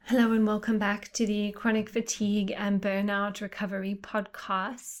Hello and welcome back to the Chronic Fatigue and Burnout Recovery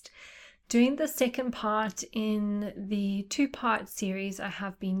podcast. Doing the second part in the two-part series I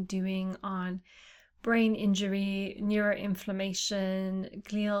have been doing on brain injury, neuroinflammation,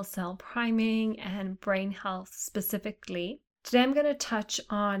 glial cell priming, and brain health specifically. Today I'm going to touch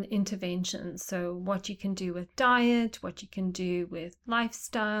on interventions, so what you can do with diet, what you can do with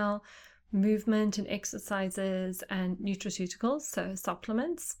lifestyle, movement and exercises, and nutraceuticals, so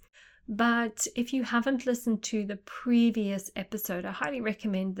supplements. But if you haven't listened to the previous episode, I highly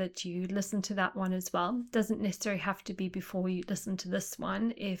recommend that you listen to that one as well. It doesn't necessarily have to be before you listen to this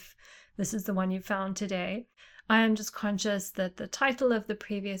one if this is the one you found today. I am just conscious that the title of the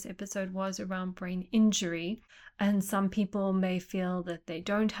previous episode was around brain injury, and some people may feel that they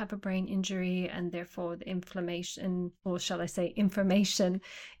don't have a brain injury and therefore the inflammation, or shall I say information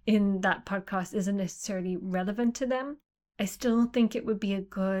in that podcast isn't necessarily relevant to them. I still think it would be a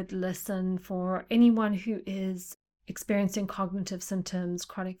good listen for anyone who is experiencing cognitive symptoms,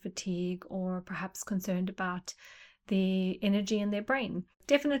 chronic fatigue, or perhaps concerned about the energy in their brain.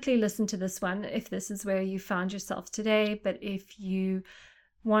 Definitely listen to this one if this is where you found yourself today, but if you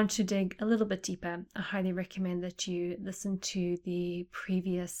want to dig a little bit deeper, I highly recommend that you listen to the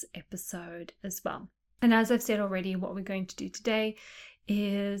previous episode as well. And as I've said already, what we're going to do today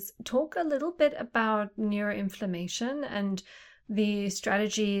is talk a little bit about neuroinflammation and the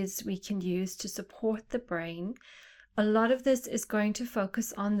strategies we can use to support the brain. A lot of this is going to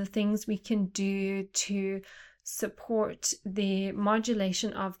focus on the things we can do to support the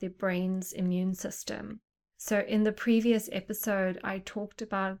modulation of the brain's immune system. So in the previous episode, I talked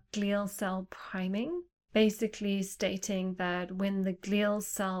about glial cell priming, basically stating that when the glial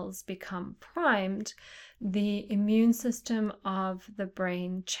cells become primed, the immune system of the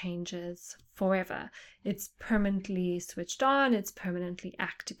brain changes forever. It's permanently switched on, it's permanently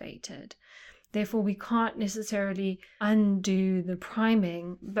activated. Therefore, we can't necessarily undo the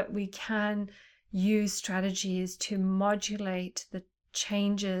priming, but we can use strategies to modulate the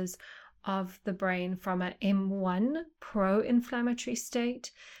changes of the brain from a M1 pro-inflammatory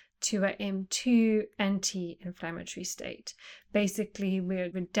state to a M2 anti-inflammatory state. Basically, we're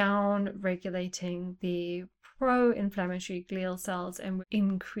down regulating the pro-inflammatory glial cells and we're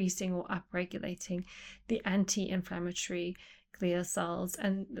increasing or upregulating the anti-inflammatory glial cells.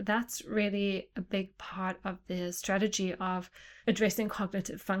 And that's really a big part of the strategy of addressing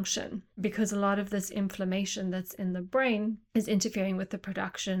cognitive function, because a lot of this inflammation that's in the brain is interfering with the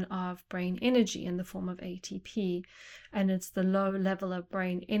production of brain energy in the form of ATP. And it's the low level of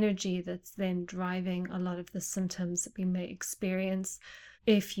brain energy that's then driving a lot of the symptoms that we may experience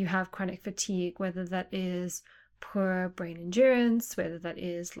if you have chronic fatigue, whether that is poor brain endurance, whether that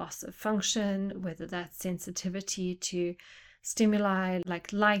is loss of function, whether that's sensitivity to stimuli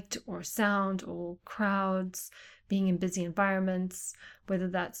like light or sound or crowds, being in busy environments, whether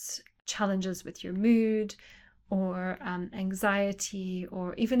that's challenges with your mood or anxiety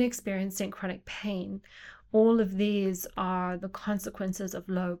or even experiencing chronic pain. All of these are the consequences of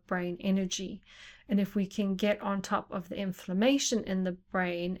low brain energy. And if we can get on top of the inflammation in the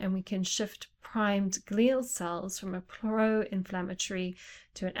brain and we can shift primed glial cells from a pro-inflammatory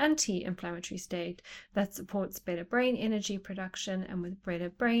to an anti-inflammatory state, that supports better brain energy production. And with better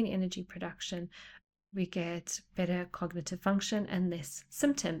brain energy production, we get better cognitive function and less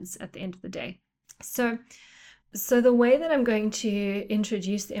symptoms at the end of the day. So the way that I'm going to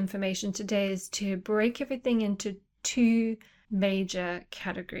introduce the information today is to break everything into two major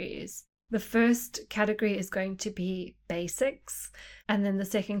categories. The first category is going to be basics, and then the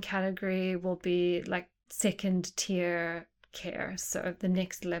second category will be like second tier care, so the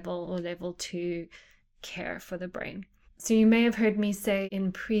next level or level 2 care for the brain. So you may have heard me say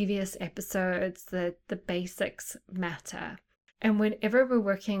in previous episodes that the basics matter. And whenever we're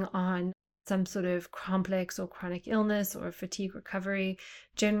working on some sort of complex or chronic illness or fatigue recovery,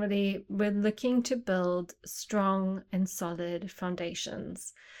 generally we're looking to build strong and solid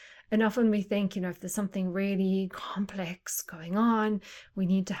foundations. And often we think, if there's something really complex going on, we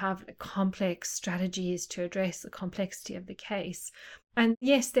need to have complex strategies to address the complexity of the case. And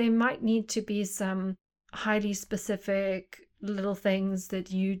yes, there might need to be some highly specific little things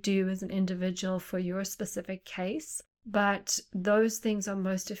that you do as an individual for your specific case. But those things are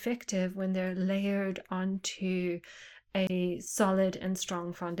most effective when they're layered onto a solid and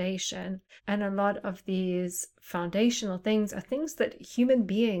strong foundation. And a lot of these foundational things are things that human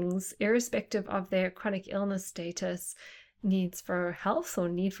beings, irrespective of their chronic illness status, need for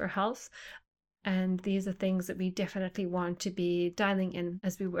health. And these are things that we definitely want to be dialing in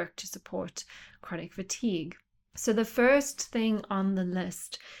as we work to support chronic fatigue. So the first thing on the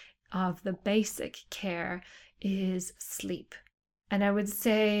list of the basic care is sleep. And I would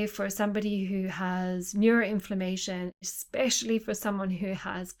say for somebody who has neuroinflammation, especially for someone who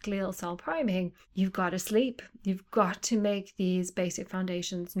has glial cell priming, you've got to sleep. You've got to make these basic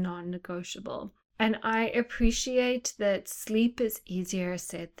foundations non-negotiable. And I appreciate that sleep is easier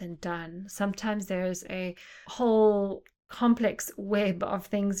said than done. Sometimes there's a whole complex web of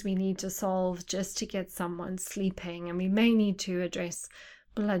things we need to solve just to get someone sleeping. And we may need to address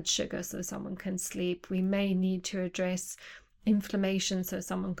blood sugar so someone can sleep. We may need to address inflammation so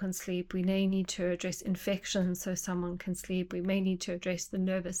someone can sleep. We may need to address infection so someone can sleep. We may need to address the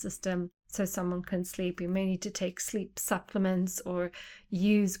nervous system so someone can sleep. We may need to take sleep supplements or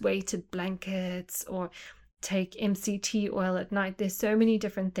use weighted blankets or take MCT oil at night. There's so many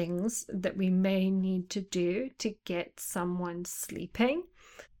different things that we may need to do to get someone sleeping.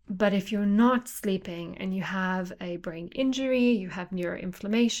 But if you're not sleeping and you have a brain injury, you have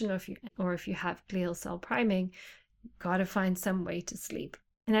neuroinflammation, or if you have glial cell priming, you've got to find some way to sleep.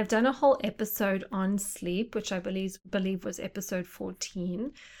 And I've done a whole episode on sleep, which I believe was episode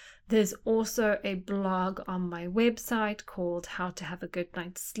 14. There's also a blog on my website called How to Have a Good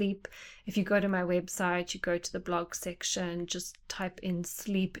Night's Sleep. If you go to my website, you go to the blog section, just type in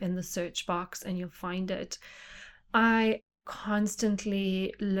sleep in the search box and you'll find it. I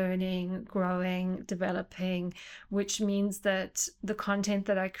constantly learning, growing, developing, which means that the content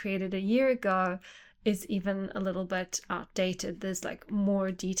that I created a year ago is even a little bit outdated. There's like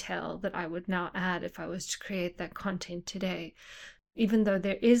more detail that I would now add if I was to create that content today. Even though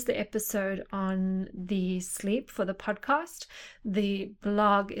there is the episode on the sleep for the podcast, the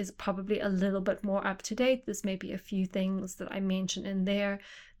blog is probably a little bit more up to date. There's maybe a few things that I mention in there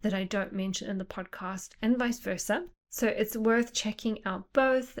that I don't mention in the podcast, and vice versa. So it's worth checking out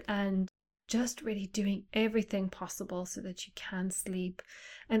both and just really doing everything possible so that you can sleep,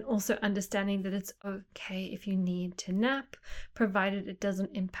 and also understanding that it's okay if you need to nap, provided it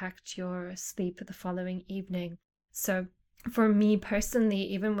doesn't impact your sleep the following evening. So for me personally,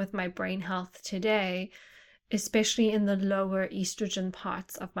 even with my brain health today, especially in the lower estrogen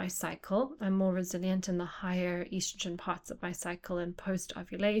parts of my cycle, I'm more resilient in the higher estrogen parts of my cycle and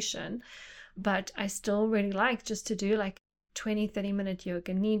post-ovulation. But I still really like just to do like 20-30 minute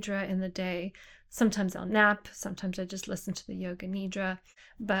yoga nidra in the day. Sometimes I'll nap, sometimes I just listen to the yoga nidra.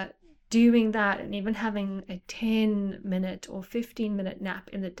 But doing that and even having a 10-minute or 15-minute nap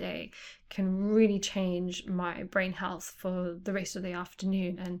in the day can really change my brain health for the rest of the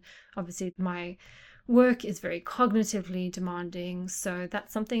afternoon. And obviously my work is very cognitively demanding, so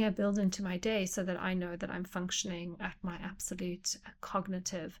that's something I build into my day so that I know that I'm functioning at my absolute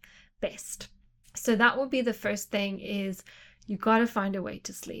cognitive best. So that will be the first thing, is you got to find a way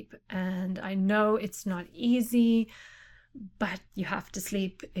to sleep. And I know it's not easy, but you have to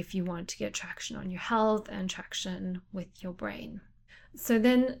sleep if you want to get traction on your health and traction with your brain. So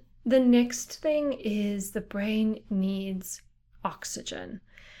then the next thing is the brain needs oxygen.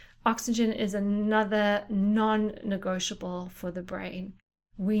 Oxygen is another non-negotiable for the brain.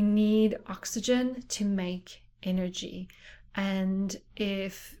 We need oxygen to make energy. And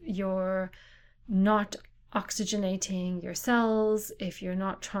if you're not oxygenating your cells, if you're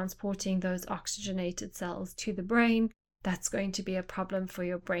not transporting those oxygenated cells to the brain, that's going to be a problem for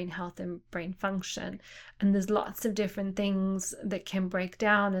your brain health and brain function. And there's lots of different things that can break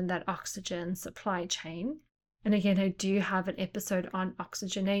down in that oxygen supply chain. And again, I do have an episode on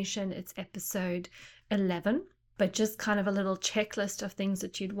oxygenation. It's episode 11. But just kind of a little checklist of things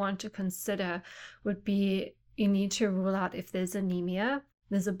that you'd want to consider would be, you need to rule out if there's anemia.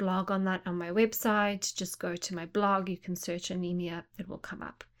 There's a blog on that on my website. Just go to my blog. You can search anemia. It will come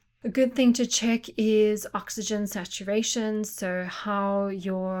up. A good thing to check is oxygen saturation. So how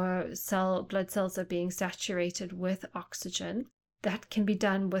your blood cells are being saturated with oxygen. That can be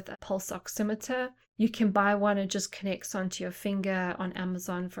done with a pulse oximeter. You can buy one. It just connects onto your finger on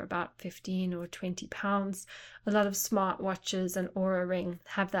Amazon for about 15 or 20 pounds. A lot of smartwatches and Oura Ring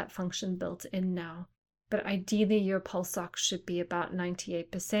have that function built in now. But ideally, your pulse ox should be about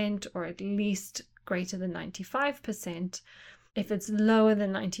 98% or at least greater than 95%. If it's lower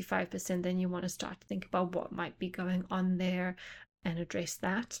than 95%, then you want to start to think about what might be going on there and address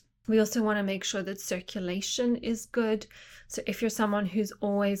that. We also want to make sure that circulation is good. So if you're someone who's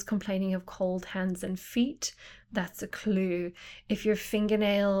always complaining of cold hands and feet, that's a clue. If your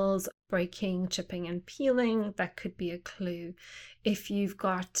fingernails breaking, chipping and peeling, that could be a clue. If you've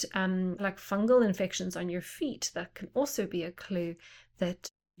got like fungal infections on your feet, that can also be a clue that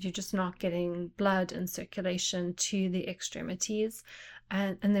you're just not getting blood and circulation to the extremities.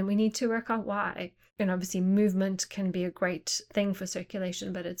 And then we need to work out why. And obviously movement can be a great thing for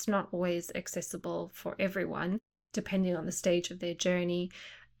circulation, but it's not always accessible for everyone, depending on the stage of their journey.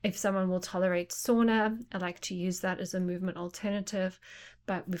 If someone will tolerate sauna, I like to use that as a movement alternative,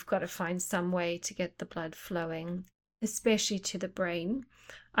 but we've got to find some way to get the blood flowing, especially to the brain.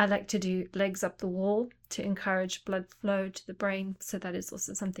 I like to do legs up the wall to encourage blood flow to the brain, so that is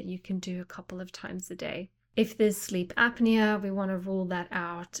also something you can do a couple of times a day. If there's sleep apnea, we want to rule that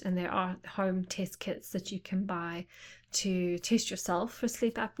out, and there are home test kits that you can buy to test yourself for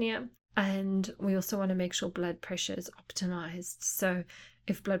sleep apnea. And we also want to make sure blood pressure is optimized. So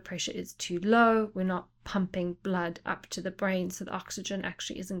if blood pressure is too low, we're not pumping blood up to the brain, so the oxygen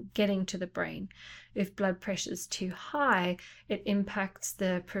actually isn't getting to the brain. If blood pressure is too high, it impacts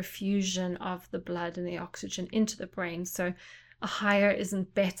the perfusion of the blood and the oxygen into the brain. So a higher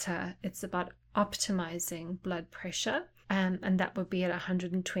isn't better. It's about optimizing blood pressure, and that would be at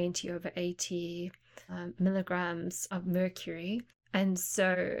 120/80 milligrams of mercury. And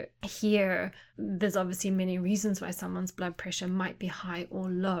so here, there's obviously many reasons why someone's blood pressure might be high or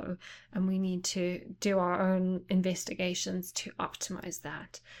low, and we need to do our own investigations to optimize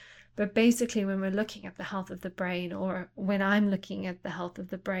that. But basically, when we're looking at the health of the brain, or when I'm looking at the health of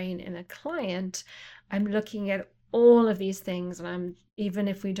the brain in a client, I'm looking at all of these things, and even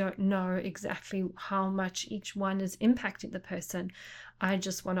if we don't know exactly how much each one is impacting the person, I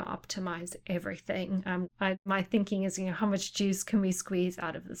just want to optimize everything. My thinking is, how much juice can we squeeze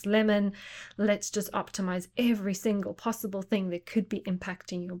out of this lemon? Let's just optimize every single possible thing that could be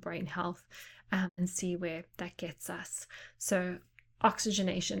impacting your brain health, and see where that gets us. So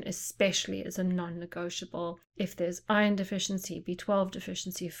oxygenation especially is a non-negotiable. If there's iron deficiency, B12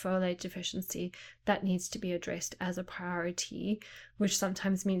 deficiency, folate deficiency, that needs to be addressed as a priority, which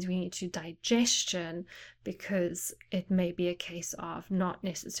sometimes means we need to digestion, because it may be a case of not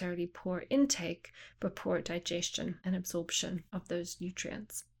necessarily poor intake, but poor digestion and absorption of those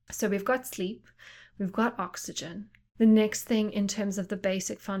nutrients. So we've got sleep, we've got oxygen. The next thing in terms of the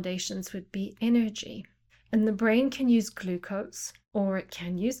basic foundations would be energy. And the brain can use glucose, or it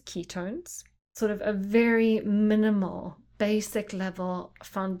can use ketones. Sort of a very minimal, basic level,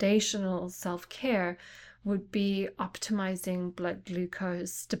 foundational self-care would be optimizing blood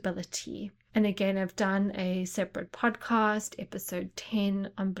glucose stability. And again, I've done a separate podcast, episode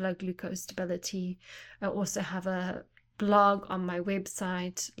 10, on blood glucose stability. I also have a blog on my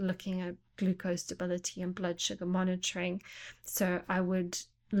website looking at glucose stability and blood sugar monitoring. So I would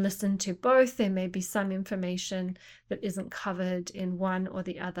listen to both. There may be some information that isn't covered in one or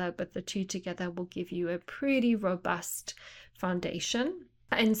the other, but the two together will give you a pretty robust foundation.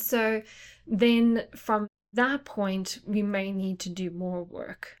 And so then from that point, we may need to do more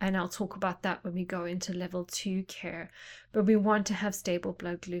work, and I'll talk about that when we go into level 2 care. But we want to have stable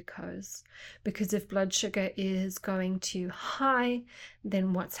blood glucose, because if blood sugar is going too high,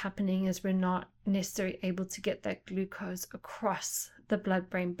 then what's happening is we're not necessarily able to get that glucose across the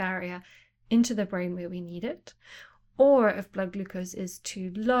blood-brain barrier into the brain where we need it. Or if blood glucose is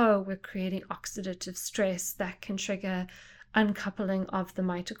too low, we're creating oxidative stress that can trigger uncoupling of the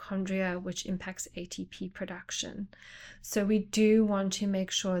mitochondria, which impacts ATP production. So we do want to make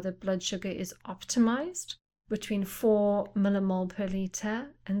sure that blood sugar is optimized between 4 millimole per liter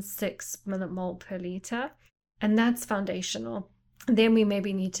and 6 millimole per liter, and that's foundational. Then we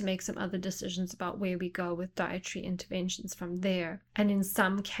maybe need to make some other decisions about where we go with dietary interventions from there. And in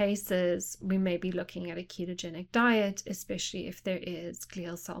some cases, we may be looking at a ketogenic diet, especially if there is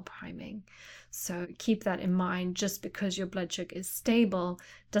glial cell priming. So keep that in mind. Just because your blood sugar is stable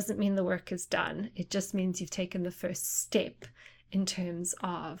doesn't mean the work is done. It just means you've taken the first step in terms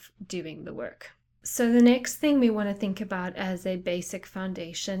of doing the work. So the next thing we want to think about as a basic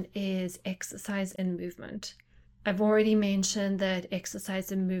foundation is exercise and movement. I've already mentioned that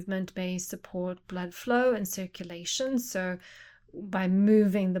exercise and movement may support blood flow and circulation. So by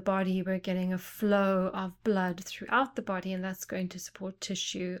moving the body, we're getting a flow of blood throughout the body, and that's going to support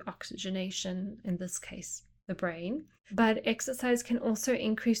tissue oxygenation, in this case, the brain. But exercise can also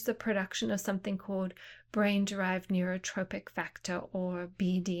increase the production of something called brain-derived neurotrophic factor, or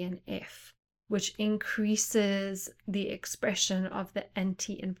BDNF, which increases the expression of the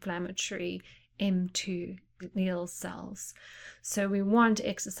anti-inflammatory M2 glial cells. So we want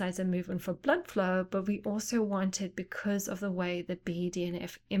exercise and movement for blood flow, but we also want it because of the way the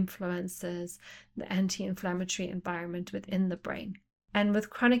BDNF influences the anti-inflammatory environment within the brain. And with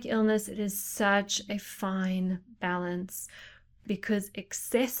chronic illness, it is such a fine balance. because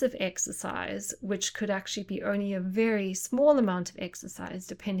excessive exercise, which could actually be only a very small amount of exercise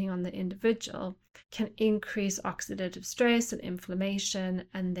depending on the individual, can increase oxidative stress and inflammation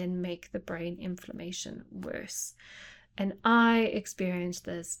and then make the brain inflammation worse. And I experienced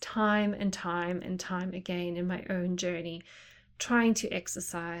this time and time and time again in my own journey, trying to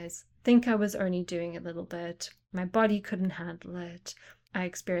exercise, think I was only doing a little bit. My body couldn't handle it. I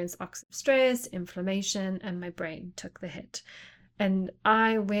experienced oxidative stress, inflammation, and my brain took the hit. And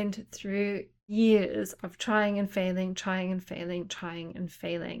I went through years of trying and failing,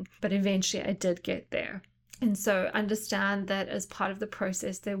 but eventually I did get there. And so understand that as part of the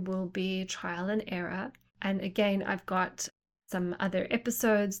process, there will be trial and error. And again, I've got some other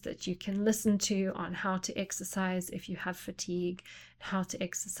episodes that you can listen to on how to exercise if you have fatigue, how to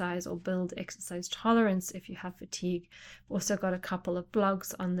exercise or build exercise tolerance if you have fatigue. I've also got a couple of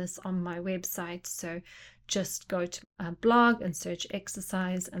blogs on this on my website. So just go to a blog and search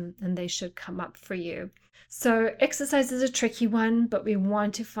exercise and they should come up for you. So exercise is a tricky one, but we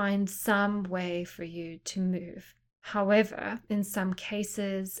want to find some way for you to move. However, in some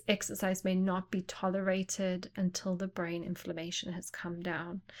cases, exercise may not be tolerated until the brain inflammation has come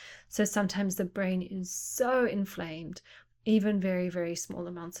down. So sometimes the brain is so inflamed, even very, very small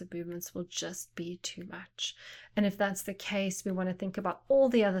amounts of movements will just be too much. And if that's the case, we want to think about all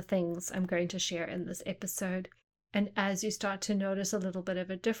the other things I'm going to share in this episode. And as you start to notice a little bit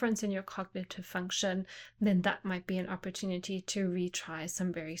of a difference in your cognitive function, then that might be an opportunity to retry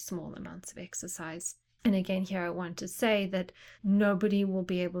some very small amounts of exercise. And again, here I want to say that nobody will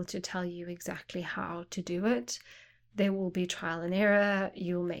be able to tell you exactly how to do it. There will be trial and error,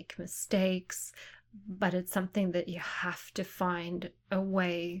 you'll make mistakes, but it's something that you have to find a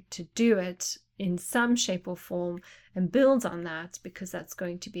way to do it in some shape or form and build on that, because that's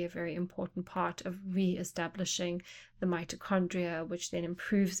going to be a very important part of re-establishing the mitochondria, which then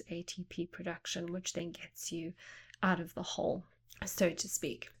improves ATP production, which then gets you out of the hole, so to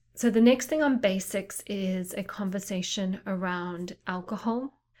speak. So the next thing on basics is a conversation around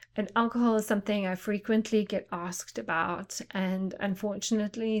alcohol. And alcohol is something I frequently get asked about. And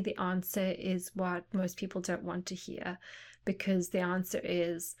unfortunately, the answer is what most people don't want to hear, because the answer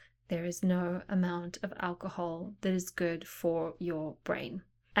is there is no amount of alcohol that is good for your brain.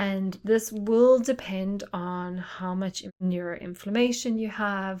 And this will depend on how much neuroinflammation you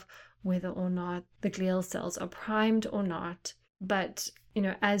have, whether or not the glial cells are primed or not. But,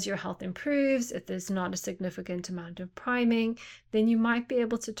 as your health improves, if there's not a significant amount of priming, then you might be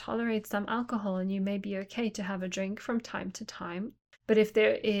able to tolerate some alcohol and you may be okay to have a drink from time to time. But if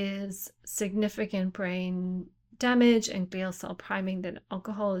there is significant brain damage and glial cell priming, then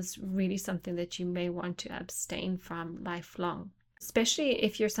alcohol is really something that you may want to abstain from lifelong, especially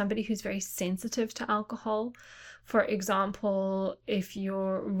if you're somebody who's very sensitive to alcohol. For example, if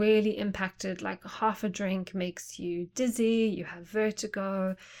you're really impacted, like half a drink makes you dizzy, you have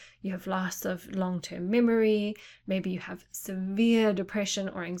vertigo, you have loss of long-term memory, maybe you have severe depression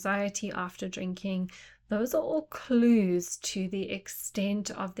or anxiety after drinking, those are all clues to the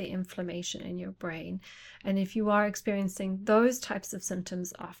extent of the inflammation in your brain. And if you are experiencing those types of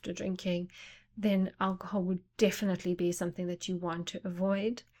symptoms after drinking, then alcohol would definitely be something that you want to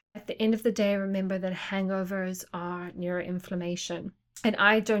avoid. At the end of the day, remember that hangovers are neuroinflammation. And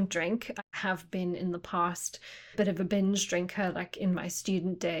I don't drink. I have been in the past a bit of a binge drinker, like in my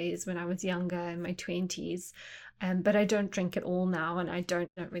student days when I was younger, in my 20s. But I don't drink at all now, and I don't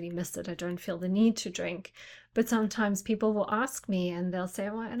really miss it. I don't feel the need to drink. But sometimes people will ask me and they'll say,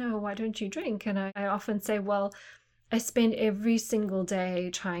 well, I know, why don't you drink? And I often say, well, I spend every single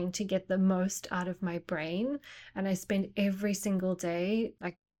day trying to get the most out of my brain. And I spend every single day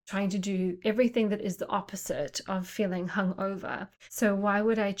trying to do everything that is the opposite of feeling hungover. So why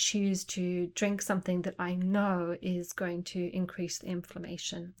would I choose to drink something that I know is going to increase the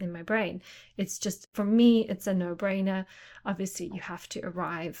inflammation in my brain? It's just, for me, it's a no-brainer. Obviously, you have to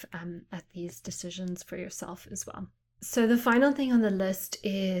arrive at these decisions for yourself as well. So the final thing on the list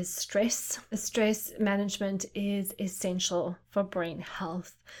is stress. Stress management is essential for brain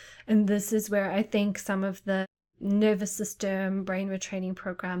health. And this is where I think some of the nervous system, brain retraining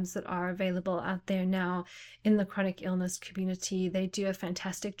programs that are available out there now in the chronic illness community, they do a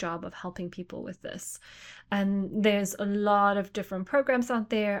fantastic job of helping people with this. And there's a lot of different programs out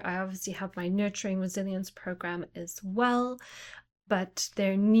there. I obviously have my Nurturing Resilience program as well, but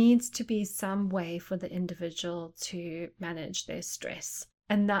there needs to be some way for the individual to manage their stress.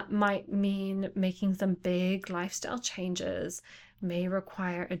 And that might mean making some big lifestyle changes, may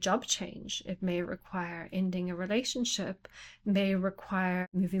require a job change. It may require ending a relationship, may require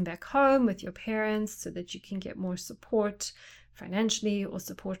moving back home with your parents so that you can get more support, financially or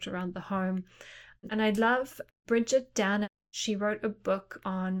support around the home. And I love Bridget Dana. She wrote a book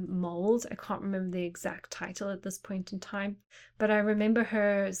on mold. I can't remember the exact title at this point in time, but I remember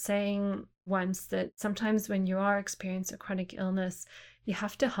her saying once that sometimes when you are experiencing a chronic illness, you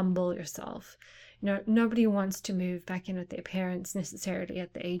have to humble yourself. Nobody wants to move back in with their parents necessarily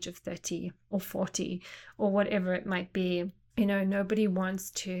at the age of 30 or 40 or whatever it might be. Nobody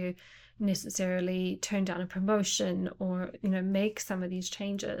wants to necessarily turn down a promotion or, make some of these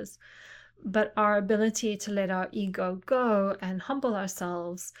changes. But our ability to let our ego go and humble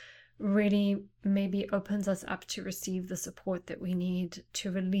ourselves really maybe opens us up to receive the support that we need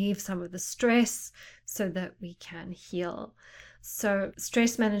to relieve some of the stress so that we can heal. So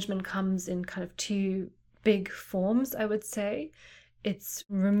stress management comes in kind of two big forms, I would say. It's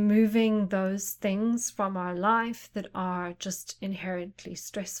removing those things from our life that are just inherently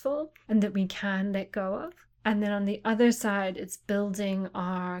stressful and that we can let go of. And then on the other side, it's building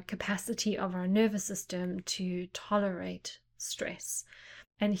our capacity of our nervous system to tolerate stress.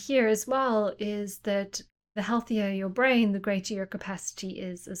 And here as well is that the healthier your brain, the greater your capacity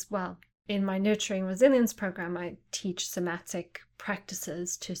is as well. In my Nurturing Resilience program, I teach somatic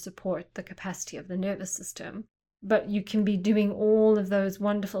practices to support the capacity of the nervous system. But you can be doing all of those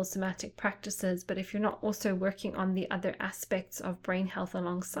wonderful somatic practices, but if you're not also working on the other aspects of brain health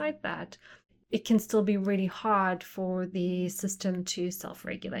alongside that, it can still be really hard for the system to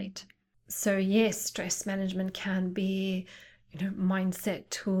self-regulate. So yes, stress management can be, mindset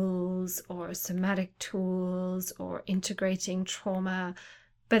tools or somatic tools or integrating trauma,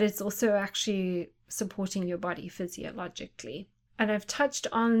 but it's also actually supporting your body physiologically. And I've touched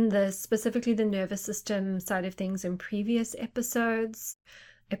on specifically the nervous system side of things in previous episodes.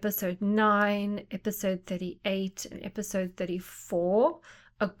 Episode 9, episode 38, and episode 34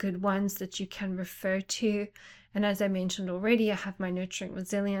 are good ones that you can refer to. And as I mentioned already, I have my Nurturing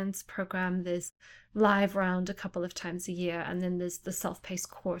Resilience program. There's live round a couple of times a year, and then there's the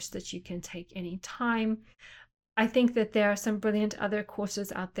self-paced course that you can take anytime. I think that there are some brilliant other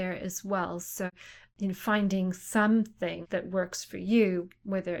courses out there as well. So finding something that works for you,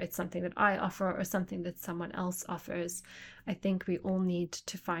 whether it's something that I offer or something that someone else offers, I think we all need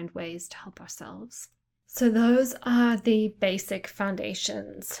to find ways to help ourselves. So those are the basic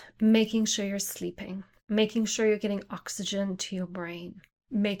foundations: making sure you're sleeping, making sure you're getting oxygen to your brain,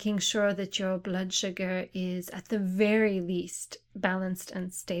 making sure that your blood sugar is at the very least balanced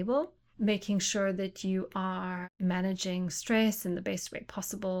and stable, making sure that you are managing stress in the best way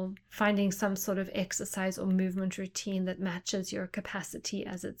possible, finding some sort of exercise or movement routine that matches your capacity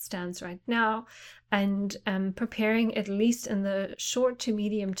as it stands right now, and preparing, at least in the short to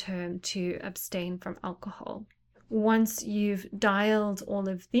medium term, to abstain from alcohol. Once you've dialed all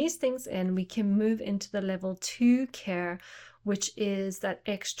of these things in, we can move into the level 2 care, which is that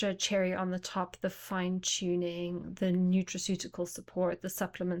extra cherry on the top, the fine-tuning, the nutraceutical support, the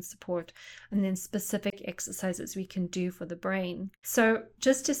supplement support, and then specific exercises we can do for the brain. So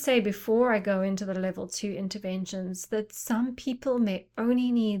just to say before I go into the level 2 interventions, that some people may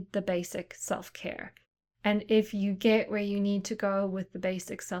only need the basic self-care. And if you get where you need to go with the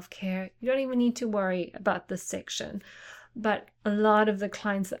basic self-care, you don't even need to worry about this section. But a lot of the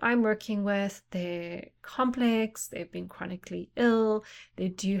clients that I'm working with, they're complex, they've been chronically ill,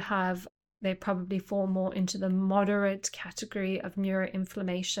 they probably fall more into the moderate category of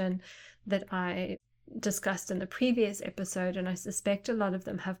neuroinflammation that I discussed in the previous episode. And I suspect a lot of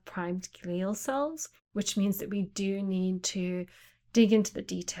them have primed glial cells, which means that we do need to dig into the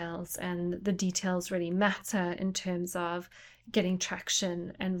details, and the details really matter in terms of getting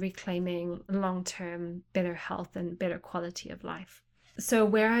traction and reclaiming long-term better health and better quality of life. So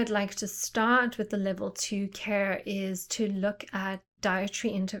where I'd like to start with the level 2 care is to look at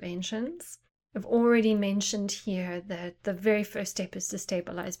dietary interventions. I've already mentioned here that the very first step is to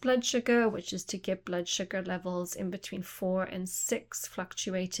stabilize blood sugar, which is to get blood sugar levels in between 4 and 6,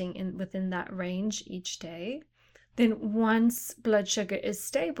 fluctuating within that range each day. Then once blood sugar is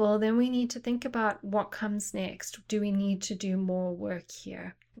stable, then we need to think about what comes next. Do we need to do more work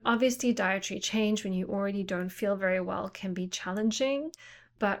here? Obviously, dietary change when you already don't feel very well can be challenging,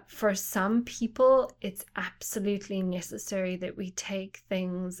 but for some people, it's absolutely necessary that we take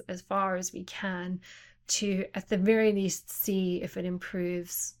things as far as we can to, at the very least, see if it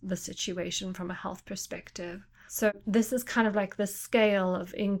improves the situation from a health perspective. So this is kind of like the scale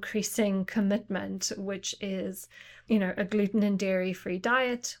of increasing commitment, which is, a gluten and dairy-free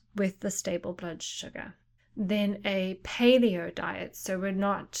diet with the stable blood sugar. Then a paleo diet. So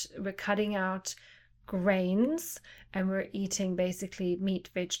we're cutting out grains and we're eating basically meat,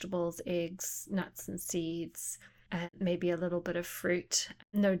 vegetables, eggs, nuts and seeds. and maybe a little bit of fruit,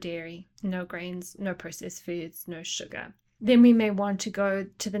 no dairy, no grains, no processed foods, no sugar. Then we may want to go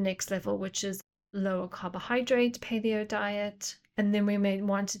to the next level, which is lower carbohydrate paleo diet. And then we may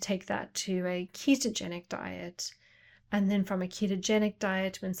want to take that to a ketogenic diet. And then from a ketogenic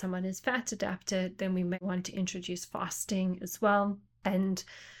diet, when someone is fat adapted, then we may want to introduce fasting as well. And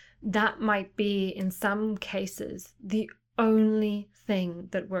that might be, in some cases, the only thing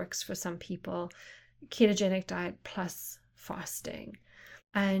that works for some people, ketogenic diet plus fasting.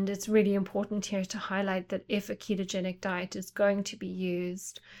 And it's really important here to highlight that if a ketogenic diet is going to be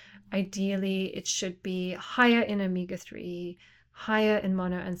used, ideally it should be higher in omega-3, higher in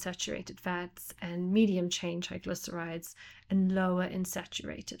monounsaturated fats, and medium chain triglycerides, and lower in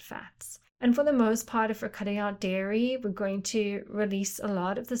saturated fats. And for the most part, if we're cutting out dairy, we're going to release a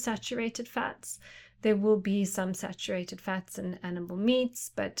lot of the saturated fats. There will be some saturated fats in animal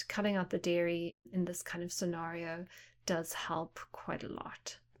meats, but cutting out the dairy in this kind of scenario does help quite a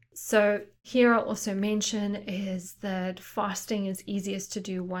lot. So here I'll also mention is that fasting is easiest to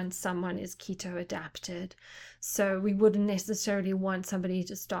do once someone is keto adapted. So we wouldn't necessarily want somebody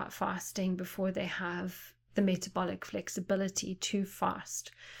to start fasting before they have the metabolic flexibility to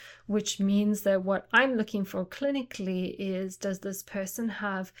fast, which means that what I'm looking for clinically is, does this person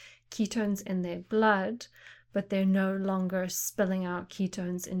have ketones in their blood, but they're no longer spilling out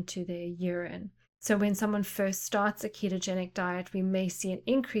ketones into their urine? So when someone first starts a ketogenic diet, we may see an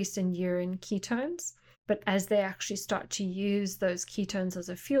increase in urine ketones, but as they actually start to use those ketones as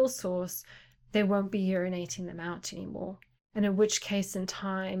a fuel source, they won't be urinating them out anymore. And in which case in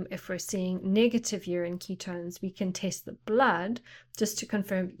time, if we're seeing negative urine ketones, we can test the blood just to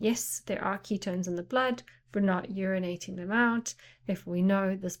confirm, yes, there are ketones in the blood, we're not urinating them out. If we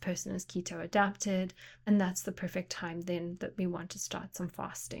know this person is keto adapted, and that's the perfect time then that we want to start some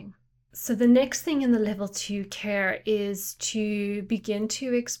fasting. So the next thing in the level 2 care is to begin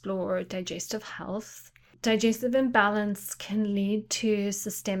to explore digestive health. Digestive imbalance can lead to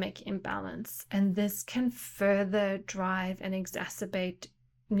systemic imbalance, and this can further drive and exacerbate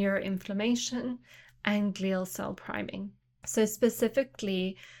neuroinflammation and glial cell priming. So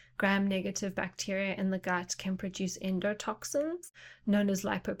specifically, gram-negative bacteria in the gut can produce endotoxins known as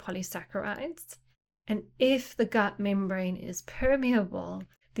lipopolysaccharides. And if the gut membrane is permeable,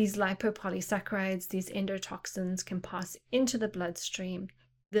 these lipopolysaccharides, these endotoxins, can pass into the bloodstream.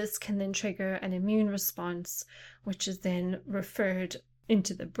 This can then trigger an immune response, which is then referred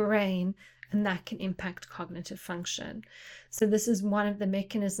into the brain, and that can impact cognitive function. So this is one of the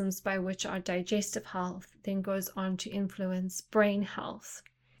mechanisms by which our digestive health then goes on to influence brain health.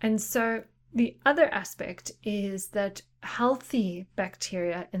 And so the other aspect is that healthy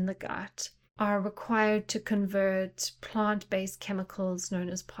bacteria in the gut are required to convert plant-based chemicals known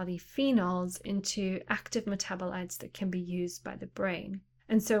as polyphenols into active metabolites that can be used by the brain.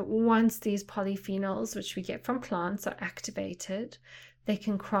 And so once these polyphenols, which we get from plants, are activated, they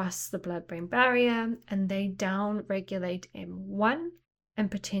can cross the blood-brain barrier and they down-regulate M1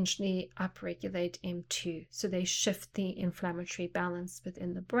 and potentially upregulate M2. So they shift the inflammatory balance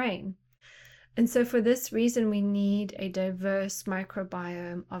within the brain. And so for this reason, we need a diverse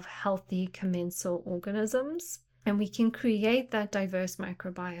microbiome of healthy commensal organisms. And we can create that diverse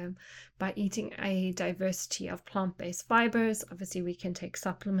microbiome by eating a diversity of plant-based fibers. Obviously, we can take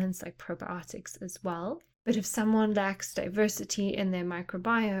supplements like probiotics as well. But if someone lacks diversity in their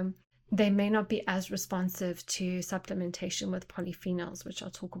microbiome, they may not be as responsive to supplementation with polyphenols, which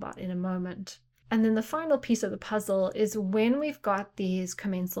I'll talk about in a moment. And then the final piece of the puzzle is when we've got these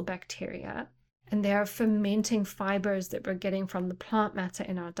commensal bacteria, and they are fermenting fibers that we're getting from the plant matter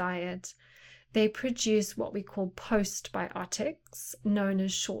in our diet, they produce what we call postbiotics, known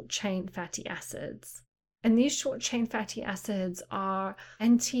as short-chain fatty acids. And these short-chain fatty acids are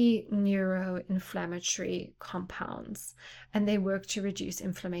anti-neuroinflammatory compounds, and they work to reduce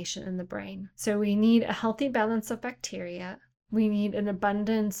inflammation in the brain. So we need a healthy balance of bacteria. We need an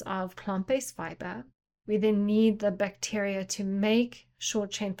abundance of plant-based fiber. We then need the bacteria to make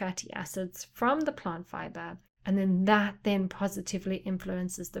short-chain fatty acids from the plant fiber, and then that then positively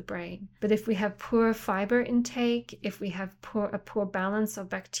influences the brain. But if we have poor fiber intake, if we have a poor balance of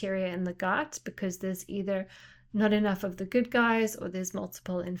bacteria in the gut, because there's either not enough of the good guys or there's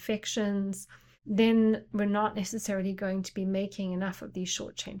multiple infections, then we're not necessarily going to be making enough of these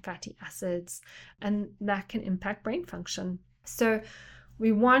short-chain fatty acids, and that can impact brain function. So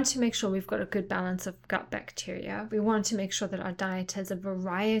we want to make sure we've got a good balance of gut bacteria. We want to make sure that our diet has a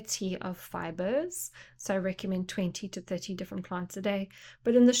variety of fibers. So I recommend 20 to 30 different plants a day.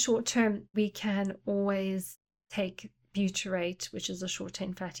 But in the short term, we can always take butyrate, which is a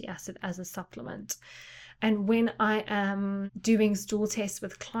short-chain fatty acid, as a supplement. And when I am doing stool tests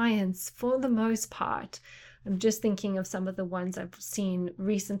with clients, for the most part, I'm just thinking of some of the ones I've seen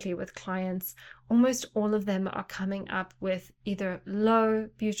recently with clients, almost all of them are coming up with either low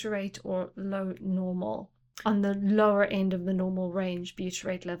butyrate or low normal, on the lower end of the normal range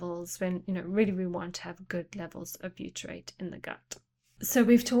butyrate levels, when really we want to have good levels of butyrate in the gut. So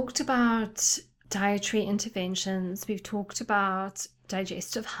we've talked about dietary interventions, we've talked about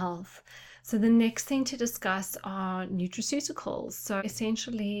digestive health. So the next thing to discuss are nutraceuticals, so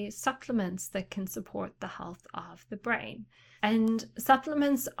essentially supplements that can support the health of the brain. And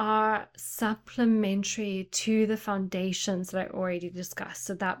supplements are supplementary to the foundations that I already discussed.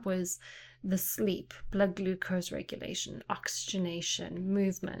 So that was the sleep, blood glucose regulation, oxygenation,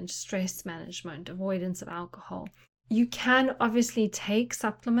 movement, stress management, avoidance of alcohol. You can obviously take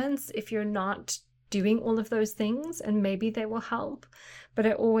supplements if you're not doing all of those things, and maybe they will help. But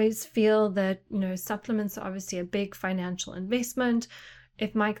I always feel that, supplements are obviously a big financial investment.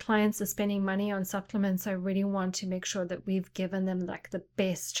 If my clients are spending money on supplements, I really want to make sure that we've given them like the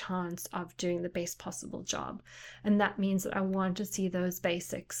best chance of doing the best possible job. And that means that I want to see those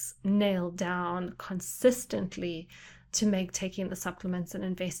basics nailed down consistently to make taking the supplements and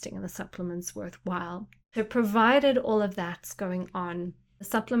investing in the supplements worthwhile. So provided all of that's going on, the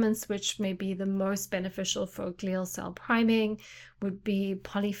supplements which may be the most beneficial for glial cell priming would be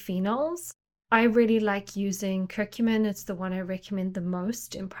polyphenols. I really like using curcumin. It's the one I recommend the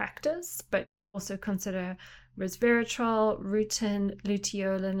most in practice, but also consider resveratrol, rutin,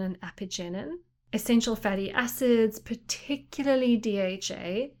 luteolin, and apigenin. Essential fatty acids, particularly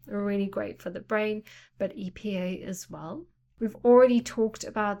DHA, are really great for the brain, but EPA as well. We've already talked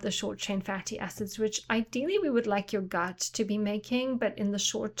about the short chain fatty acids, which ideally we would like your gut to be making, but in the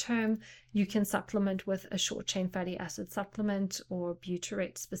short term, you can supplement with a short chain fatty acid supplement or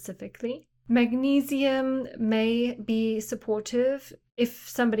butyrate specifically. Magnesium may be supportive. If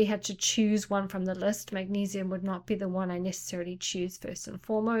somebody had to choose one from the list, magnesium would not be the one I necessarily choose first and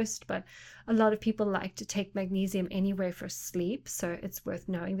foremost, but a lot of people like to take magnesium anyway for sleep, so it's worth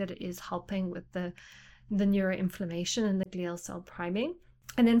knowing that it is helping with the neuroinflammation and the glial cell priming.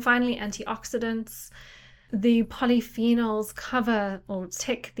 And then finally, antioxidants. The polyphenols cover or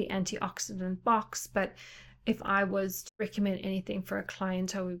tick the antioxidant box, but if I was to recommend anything for a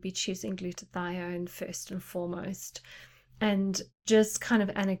client, I would be choosing glutathione first and foremost. And just kind of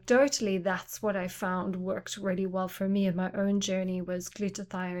anecdotally, that's what I found worked really well for me in my own journey, was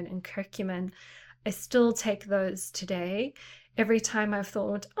glutathione and curcumin. I still take those today. Every time I've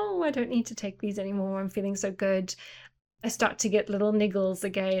thought, oh, I don't need to take these anymore, I'm feeling so good, I start to get little niggles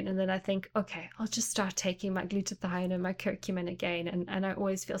again, and then I think, okay, I'll just start taking my glutathione and my curcumin again, and I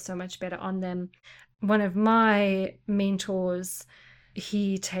always feel so much better on them. One of my mentors,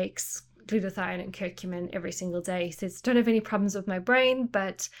 he takes glutathione and curcumin every single day. He says, don't have any problems with my brain,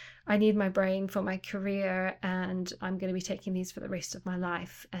 but I need my brain for my career, and I'm going to be taking these for the rest of my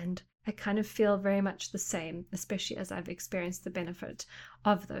life. And I kind of feel very much the same, especially as I've experienced the benefit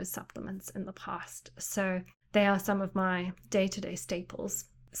of those supplements in the past. So they are some of my day-to-day staples.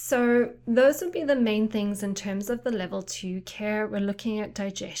 So those would be the main things in terms of the level 2 care. We're looking at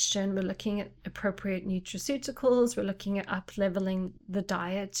digestion, we're looking at appropriate nutraceuticals, we're looking at up-leveling the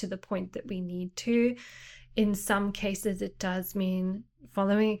diet to the point that we need to. In some cases, it does mean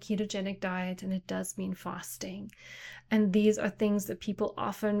following a ketogenic diet, and it does mean fasting. And these are things that people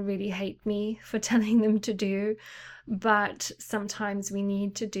often really hate me for telling them to do, but sometimes we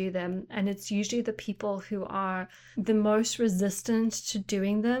need to do them. And it's usually the people who are the most resistant to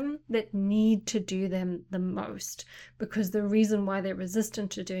doing them that need to do them the most, because the reason why they're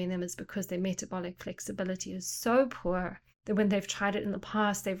resistant to doing them is because their metabolic flexibility is so poor that when they've tried it in the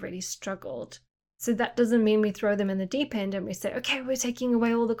past, they've really struggled. So that doesn't mean we throw them in the deep end and we say, okay, we're taking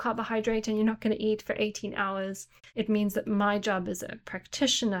away all the carbohydrate and you're not going to eat for 18 hours. It means that my job as a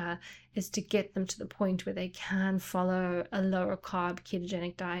practitioner is to get them to the point where they can follow a lower carb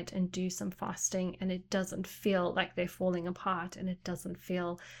ketogenic diet and do some fasting, and it doesn't feel like they're falling apart, and it doesn't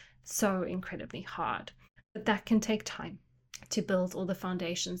feel so incredibly hard. But that can take time to build all the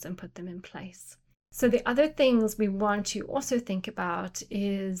foundations and put them in place. So the other things we want to also think about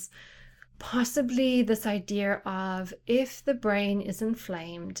is possibly this idea of, if the brain is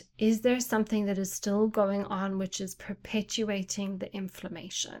inflamed, is there something that is still going on which is perpetuating the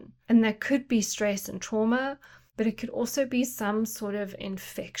inflammation? And that could be stress and trauma, but it could also be some sort of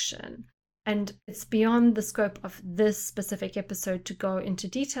infection. And it's beyond the scope of this specific episode to go into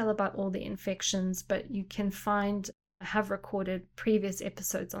detail about all the infections, but you can find, I have recorded previous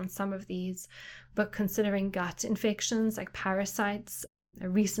episodes on some of these, but considering gut infections like parasites, I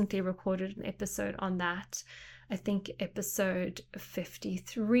recently recorded an episode on that, I think episode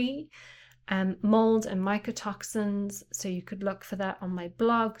 53, mold and mycotoxins. So you could look for that on my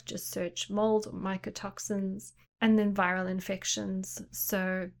blog, just search mold or mycotoxins, and then viral infections.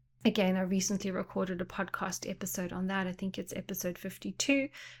 So again, I recently recorded a podcast episode on that. I think it's episode 52,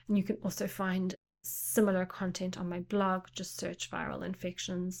 and you can also find similar content on my blog, just search viral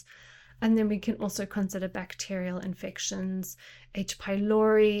infections. And then we can also consider bacterial infections. H.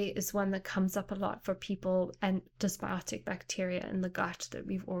 pylori is one that comes up a lot for people, and dysbiotic bacteria in the gut that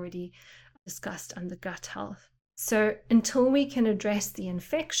we've already discussed under gut health. So until we can address the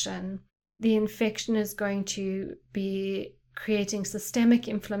infection is going to be creating systemic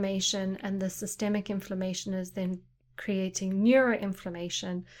inflammation, and the systemic inflammation is then creating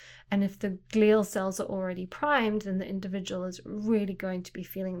neuroinflammation. And if the glial cells are already primed, then the individual is really going to be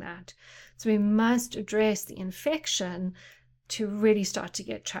feeling that. So we must address the infection to really start to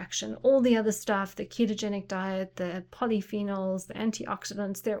get traction. All the other stuff, the ketogenic diet, the polyphenols, the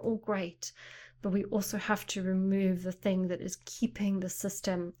antioxidants, they're all great. But we also have to remove the thing that is keeping the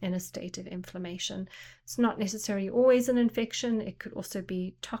system in a state of inflammation. It's not necessarily always an infection. It could also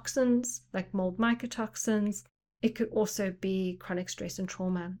be toxins like mold mycotoxins. It could also be chronic stress and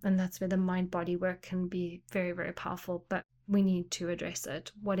trauma. And that's where the mind-body work can be very, very powerful. But we need to address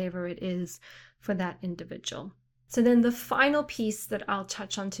it, whatever it is for that individual. So then the final piece that I'll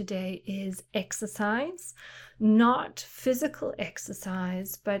touch on today is exercise. Not physical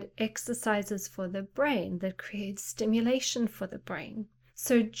exercise, but exercises for the brain that create stimulation for the brain.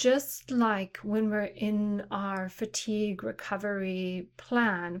 So just like when we're in our fatigue recovery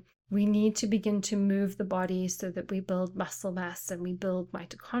plan, we need to begin to move the body so that we build muscle mass and we build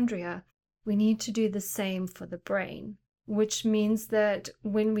mitochondria. We need to do the same for the brain, which means that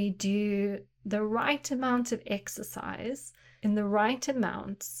when we do the right amount of exercise in the right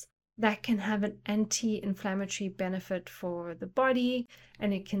amounts, that can have an anti-inflammatory benefit for the body,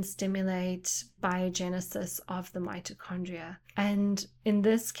 and it can stimulate biogenesis of the mitochondria. And in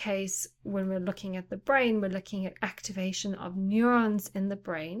this case, when we're looking at the brain, we're looking at activation of neurons in the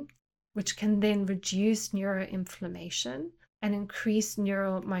brain, which can then reduce neuroinflammation and increase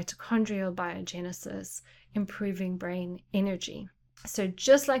neuromitochondrial biogenesis, improving brain energy. So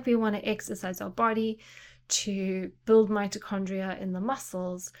just like we want to exercise our body to build mitochondria in the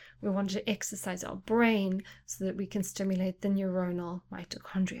muscles, we want to exercise our brain so that we can stimulate the neuronal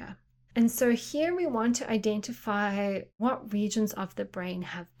mitochondria. And so here we want to identify what regions of the brain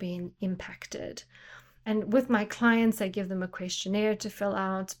have been impacted. And with my clients, I give them a questionnaire to fill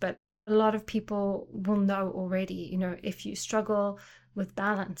out, but a lot of people will know already, if you struggle with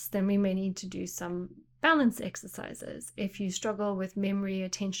balance, then we may need to do some balance exercises. If you struggle with memory,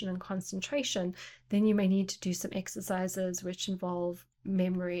 attention, and concentration, then you may need to do some exercises which involve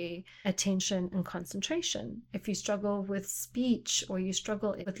memory, attention, and concentration. If you struggle with speech or you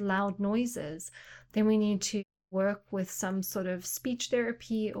struggle with loud noises, then we need to work with some sort of speech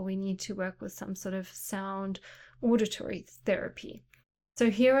therapy, or we need to work with some sort of sound auditory therapy. So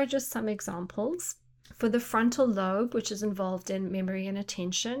here are just some examples. For the frontal lobe, which is involved in memory and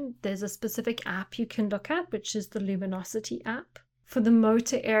attention, there's a specific app you can look at, which is the Luminosity app. For the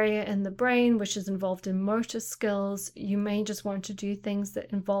motor area in the brain, which is involved in motor skills, you may just want to do things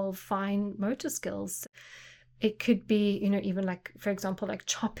that involve fine motor skills. It could be, even like, for example, like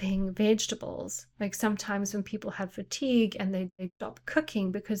chopping vegetables. Like sometimes when people have fatigue and they stop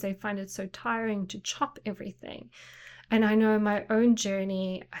cooking because they find it so tiring to chop everything. And I know in my own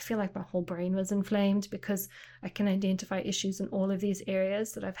journey, I feel like my whole brain was inflamed because I can identify issues in all of these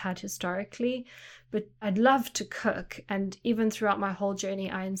areas that I've had historically. But I'd love to cook. And even throughout my whole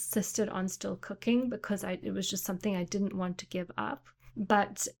journey, I insisted on still cooking because it was just something I didn't want to give up.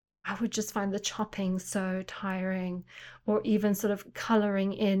 But I would just find the chopping so tiring, or even sort of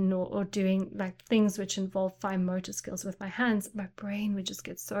coloring in or doing like things which involve fine motor skills with my hands. My brain would just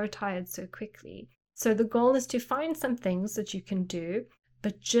get so tired so quickly. So the goal is to find some things that you can do,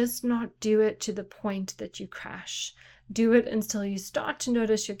 but just not do it to the point that you crash. Do it until you start to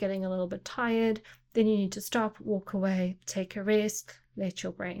notice you're getting a little bit tired. Then you need to stop, walk away, take a rest, let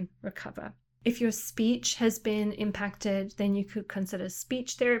your brain recover. If your speech has been impacted, then you could consider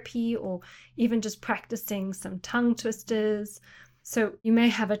speech therapy or even just practicing some tongue twisters. So you may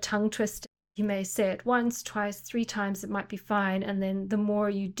have a tongue twister. You may say it once, twice, 3 times. It might be fine. And then the more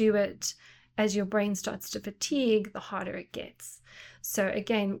you do it, as your brain starts to fatigue, the harder it gets. So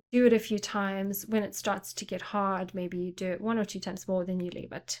again, do it a few times. When it starts to get hard, maybe you do it 1 or 2 times more, then you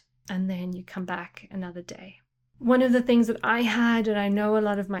leave it. And then you come back another day. One of the things that I had, and I know a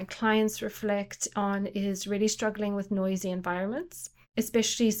lot of my clients reflect on, is really struggling with noisy environments.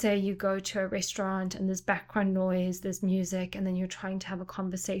 especially say you go to a restaurant and there's background noise, there's music, and then you're trying to have a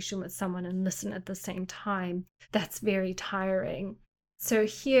conversation with someone and listen at the same time. That's very tiring. So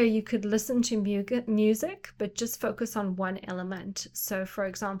here you could listen to music, but just focus on one element. So for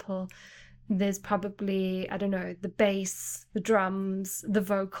example, there's probably, I don't know, the bass, the drums, the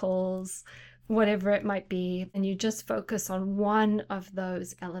vocals, whatever it might be, and you just focus on one of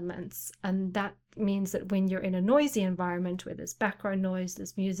those elements. And that means that when you're in a noisy environment where there's background noise,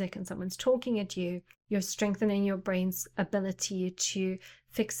 there's music, and someone's talking at you, you're strengthening your brain's ability to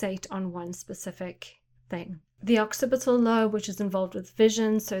fixate on one specific thing. The occipital lobe, which is involved with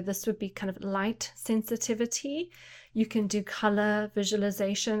vision, so this would be kind of light sensitivity. You can do color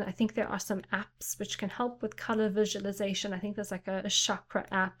visualization. I think there are some apps which can help with color visualization. I think there's like a chakra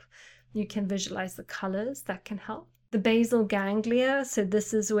app. You can visualize the colors, that can help. The basal ganglia, so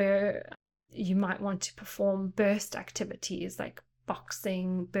this is where you might want to perform burst activities like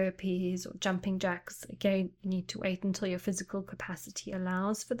boxing, burpees, or jumping jacks. Again, you need to wait until your physical capacity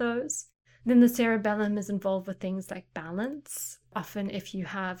allows for those. Then the cerebellum is involved with things like balance. Often if you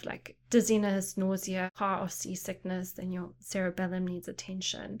have like dizziness, nausea, car or seasickness, then your cerebellum needs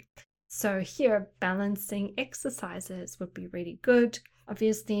attention. So here, balancing exercises would be really good,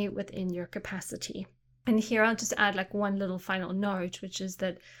 obviously within your capacity. And here I'll just add like one little final note, which is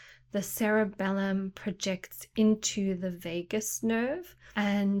that the cerebellum projects into the vagus nerve,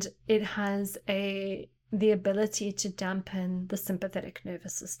 and it has the ability to dampen the sympathetic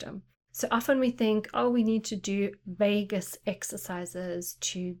nervous system. So often we think, oh, we need to do vagus exercises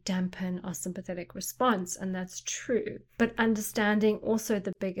to dampen our sympathetic response, and that's true. But understanding also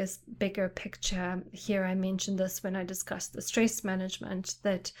the bigger picture, here I mentioned this when I discussed the stress management,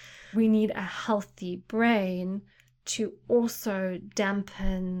 that we need a healthy brain to also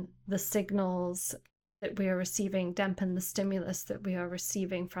dampen the signals that we are receiving, dampen the stimulus that we are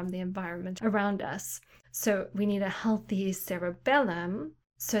receiving from the environment around us. So we need a healthy cerebellum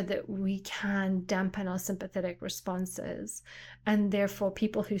so that we can dampen our sympathetic responses. And therefore,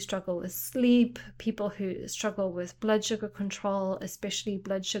 people who struggle with sleep, people who struggle with blood sugar control, especially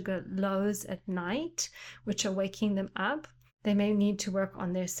blood sugar lows at night, which are waking them up, they may need to work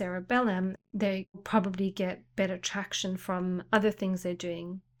on their cerebellum. They probably get better traction from other things they're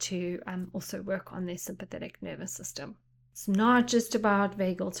doing to also work on their sympathetic nervous system. It's not just about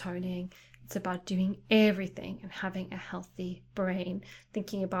vagal toning. It's about doing everything and having a healthy brain,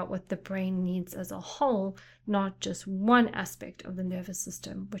 thinking about what the brain needs as a whole, not just one aspect of the nervous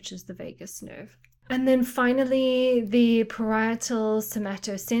system, which is the vagus nerve. And then finally, the parietal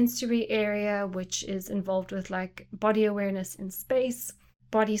somatosensory area, which is involved with like body awareness in space.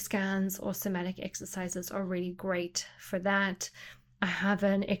 Body scans or somatic exercises are really great for that. I have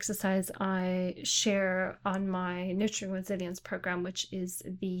an exercise I share on my Nurturing Resilience program, which is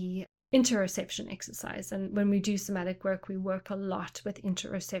the interoception exercise. And when we do somatic work, we work a lot with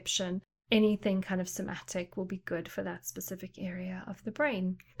interoception. Anything kind of somatic will be good for that specific area of the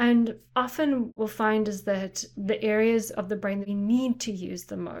brain. And often we'll find is that the areas of the brain that we need to use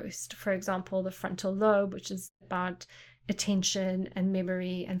the most, for example, the frontal lobe, which is about attention and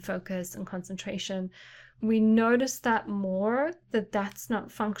memory and focus and concentration, we notice that more, that that's not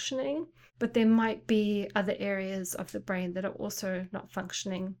functioning, but there might be other areas of the brain that are also not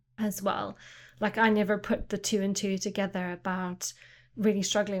functioning as well. Like I never put the two and two together about really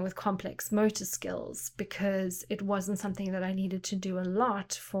struggling with complex motor skills because it wasn't something that I needed to do a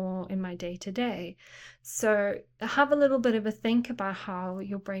lot for in my day-to-day. So have a little bit of a think about how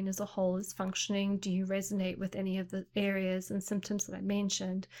your brain as a whole is functioning. Do you resonate with any of the areas and symptoms that I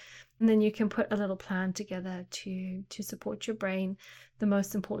mentioned? And then you can put a little plan together to support your brain. The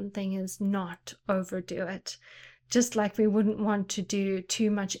most important thing is not overdo it. Just like we wouldn't want to do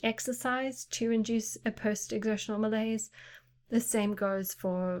too much exercise to induce a post-exertional malaise, the same goes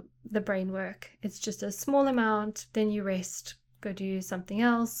for the brain work. It's just a small amount, then you rest, go do something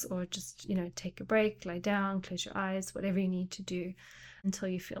else, or just, take a break, lie down, close your eyes, whatever you need to do until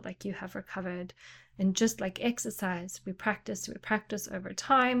you feel like you have recovered. And just like exercise, we practice over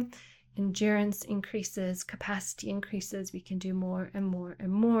time. Endurance increases, capacity increases, we can do more and more and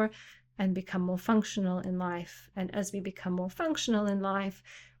more and become more functional in life. And as we become more functional in life,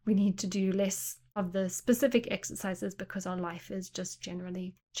 we need to do less of the specific exercises because our life is just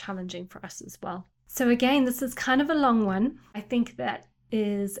generally challenging for us as well. So again, this is kind of a long one. I think that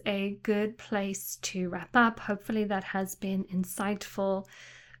is a good place to wrap up. Hopefully that has been insightful.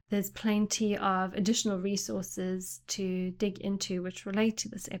 There's plenty of additional resources to dig into which relate to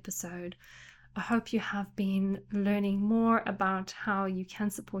this episode. I hope you have been learning more about how you can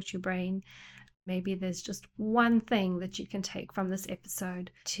support your brain Maybe there's just one thing that you can take from this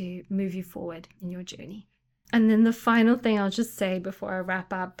episode to move you forward in your journey. And then the final thing I'll just say before I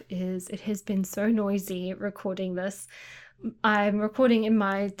wrap up is it has been so noisy recording this. I'm recording in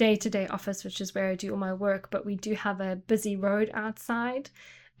my day-to-day office, which is where I do all my work, but we do have a busy road outside,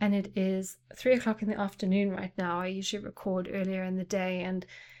 and it is 3 o'clock in the afternoon right now. I usually record earlier in the day, and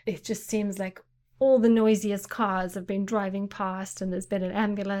it just seems like all the noisiest cars have been driving past, and there's been an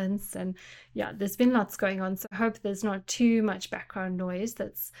ambulance, and yeah, there's been lots going on. So I hope there's not too much background noise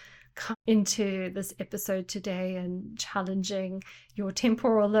that's come into this episode today and challenging your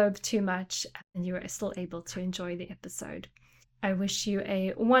temporal lobe too much, and you are still able to enjoy the episode. I wish you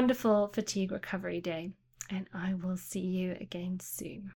a wonderful fatigue recovery day, and I will see you again soon.